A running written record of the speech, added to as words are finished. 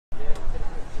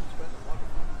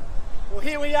Well,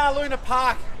 here we are, Luna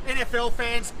Park, NFL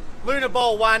fans. Luna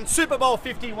Bowl 1, Super Bowl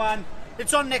 51.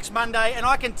 It's on next Monday, and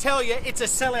I can tell you it's a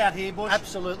sellout here, Bush.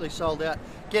 Absolutely sold out.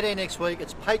 Get here next week.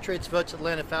 It's Patriots versus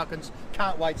Atlanta Falcons.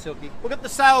 Can't wait, Silky. We've got the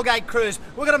Sailgate Cruise.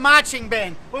 We've got a marching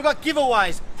band. We've got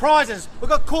giveaways, prizes. We've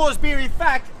got Coors beer. In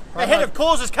fact, the head of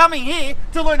Coors is coming here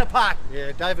to Luna Park.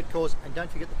 Yeah, David Coors. And don't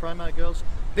forget the promo, girls.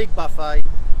 Big buffet,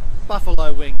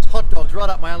 buffalo wings, hot dogs, right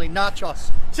up my alley,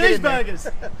 nachos.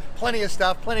 Cheeseburgers. Plenty of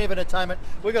stuff, plenty of entertainment.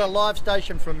 We've got a live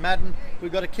station from Madden.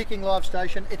 We've got a kicking live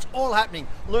station. It's all happening.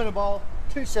 Luna Bowl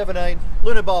 217,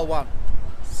 Luna Bowl 1.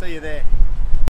 See you there.